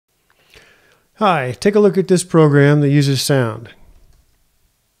Hi, take a look at this program that uses sound.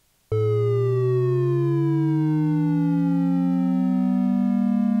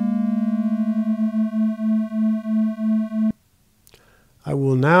 I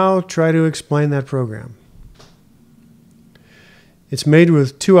will now try to explain that program. It's made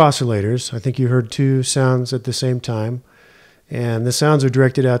with two oscillators. I think you heard two sounds at the same time. And the sounds are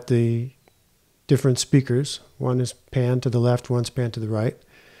directed at the different speakers. One is panned to the left, one's panned to the right.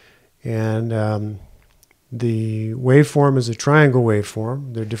 And the waveform is a triangle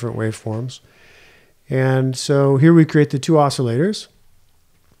waveform. They're different waveforms. And so here we create the two oscillators.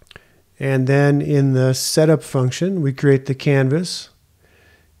 And then in the setup function, we create the canvas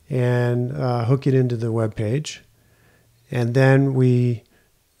and hook it into the web page. And then we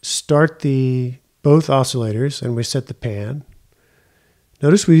start both oscillators and we set the pan.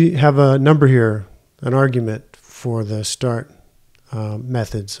 Notice we have a number here, an argument for the start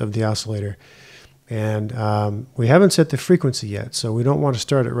methods of the oscillator. And we haven't set the frequency yet, so we don't want to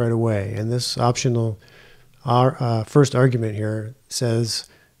start it right away. And this optional first argument here says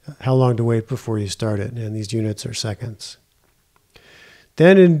how long to wait before you start it, and these units are seconds.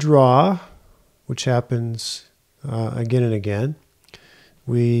 Then in draw, which happens again and again,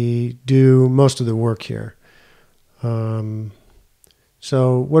 we do most of the work here.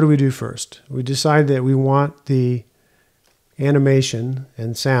 So what do we do first? We decide that we want the animation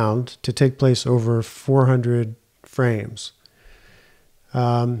and sound to take place over 400 frames.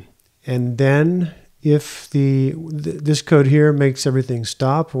 And then if this code here makes everything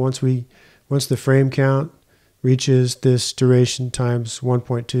stop, once the frame count reaches this duration times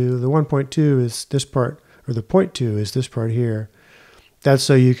 1.2, the 1.2 is this part, or the 0.2 is this part here. That's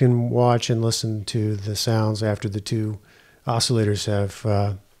so you can watch and listen to the sounds after the two oscillators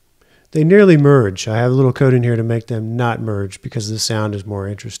have they nearly merge. I have a little code in here to make them not merge because the sound is more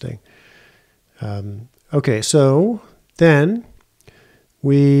interesting. Okay, so then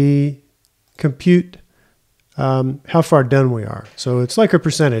we compute how far done we are. So it's like a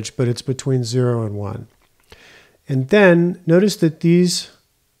percentage, but it's between 0 and 1. And then notice that these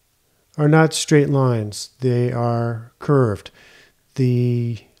are not straight lines. They are curved.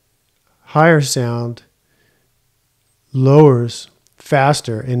 The higher sound lowers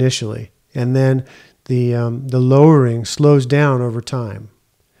faster initially, and then the lowering slows down over time.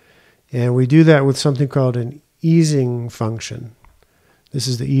 And we do that with something called an easing function. This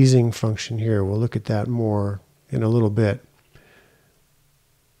is the easing function here. We'll look at that more in a little bit.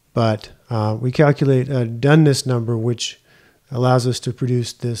 But we calculate a doneness number which allows us to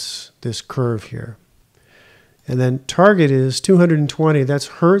produce this curve here. And then target is 220. That's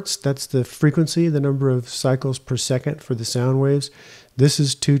hertz. That's the frequency, the number of cycles per second for the sound waves. This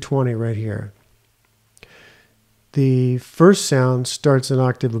is 220 right here. The first sound starts an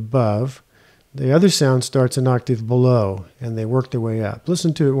octave above. The other sound starts an octave below, and they work their way up.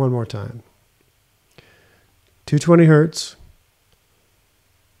 Listen to it one more time. 220 hertz,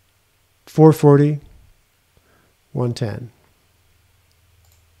 440, 110.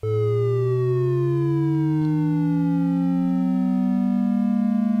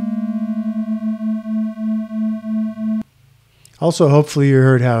 Also, hopefully you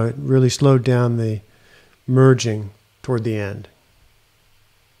heard how it really slowed down the merging toward the end.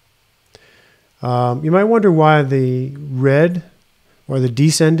 You might wonder why the red, or the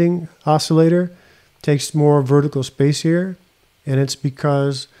descending oscillator, takes more vertical space here. And it's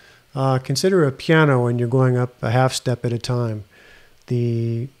because, consider a piano when you're going up a half step at a time.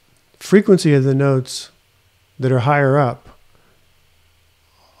 The frequency of the notes that are higher up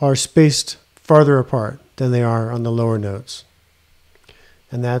are spaced farther apart than they are on the lower notes.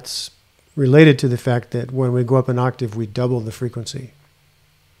 And that's related to the fact that when we go up an octave, we double the frequency.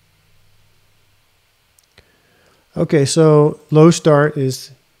 Okay, so low start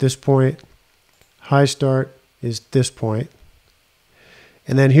is this point, high start is this point.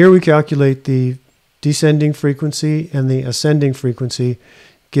 And then here we calculate the descending frequency and the ascending frequency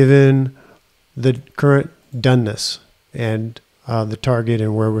given the current doneness and the target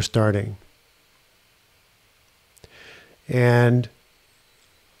and where we're starting. And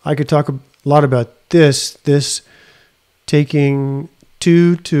I could talk a lot about this taking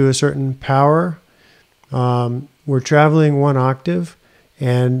 2 to a certain power. We're traveling 1 octave,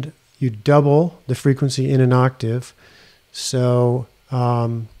 and you double the frequency in an octave. So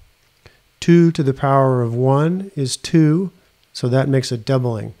 2 to the power of 1 is 2, so that makes a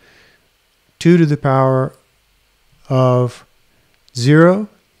doubling. 2 to the power of 0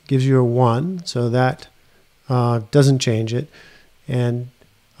 gives you a 1, so that doesn't change it. And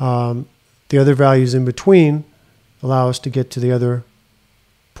the other values in between allow us to get to the other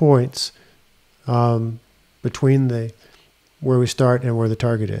points between where we start and where the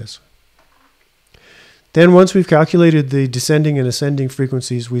target is. Then once we've calculated the descending and ascending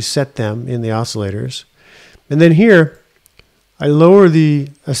frequencies, we set them in the oscillators. And then here, I lower the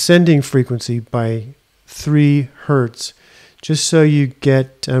ascending frequency by 3 hertz, just so you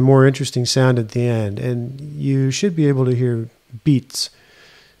get a more interesting sound at the end. And you should be able to hear beats.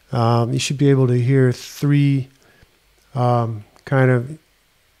 You should be able to hear 3 kind of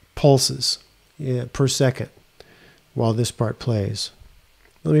pulses per second while this part plays.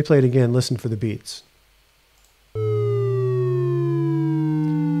 Let me play it again. Listen for the beats.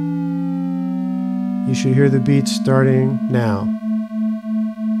 You should hear the beats starting now.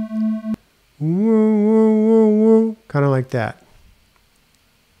 Woo, woo, woo, woo. Kind of like that.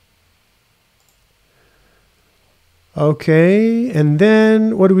 Okay, and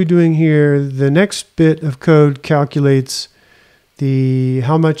then what are we doing here? The next bit of code calculates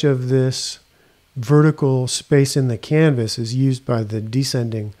how much of this vertical space in the canvas is used by the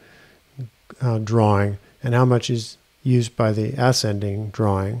descending drawing and how much is used by the ascending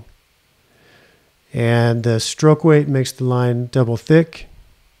drawing. And the stroke weight makes the line double thick.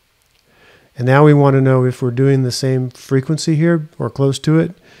 And now we want to know if we're doing the same frequency here or close to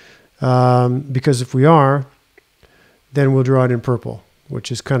it. Because if we are, then we'll draw it in purple,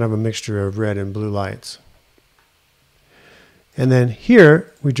 which is kind of a mixture of red and blue lights. And then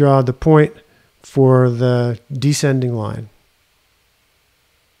here we draw the point for the descending line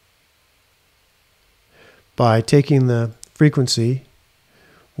by taking the frequency,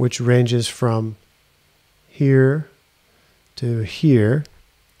 which ranges from here to here,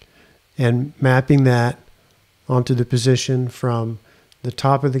 and mapping that onto the position from the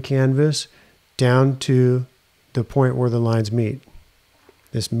top of the canvas down to the point where the lines meet,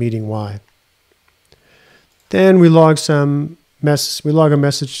 this meeting Y. Then we log a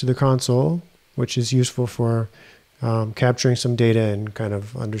message to the console, which is useful for capturing some data and kind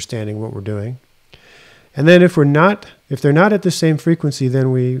of understanding what we're doing. And then if they're not at the same frequency,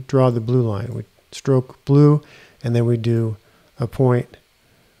 then we draw the blue line. We stroke blue, and then we do a point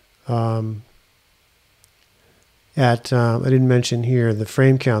I didn't mention here, the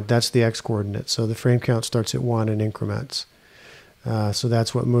frame count, that's the x-coordinate. So the frame count starts at 1 in increments. So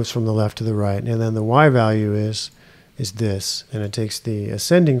that's what moves from the left to the right. And then the y value is this, and it takes the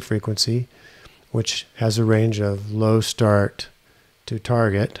ascending frequency, which has a range of low start to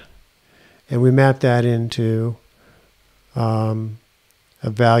target, and we map that into a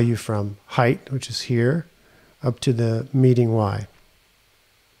value from height, which is here, up to the meeting y.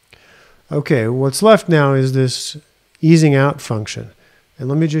 Okay, what's left now is this easing out function. And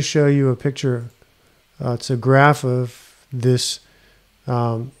let me just show you a picture. It's a graph of this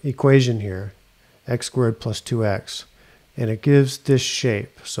equation here, x squared plus 2x. And it gives this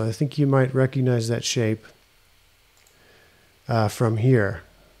shape. So I think you might recognize that shape from here,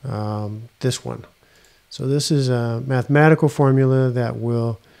 this one. So this is a mathematical formula that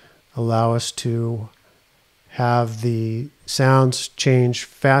will allow us to have the sounds change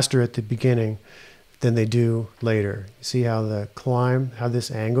faster at the beginning than they do later. You see how the climb, how this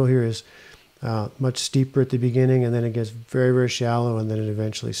angle here is much steeper at the beginning, and then it gets very, very shallow, and then it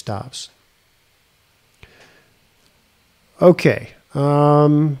eventually stops. Okay,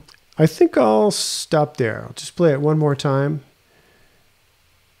 I think I'll stop there. I'll just play it one more time,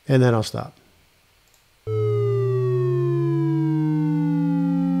 and then I'll stop.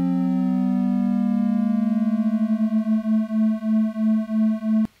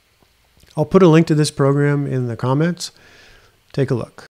 I'll put a link to this program in the comments. Take a look.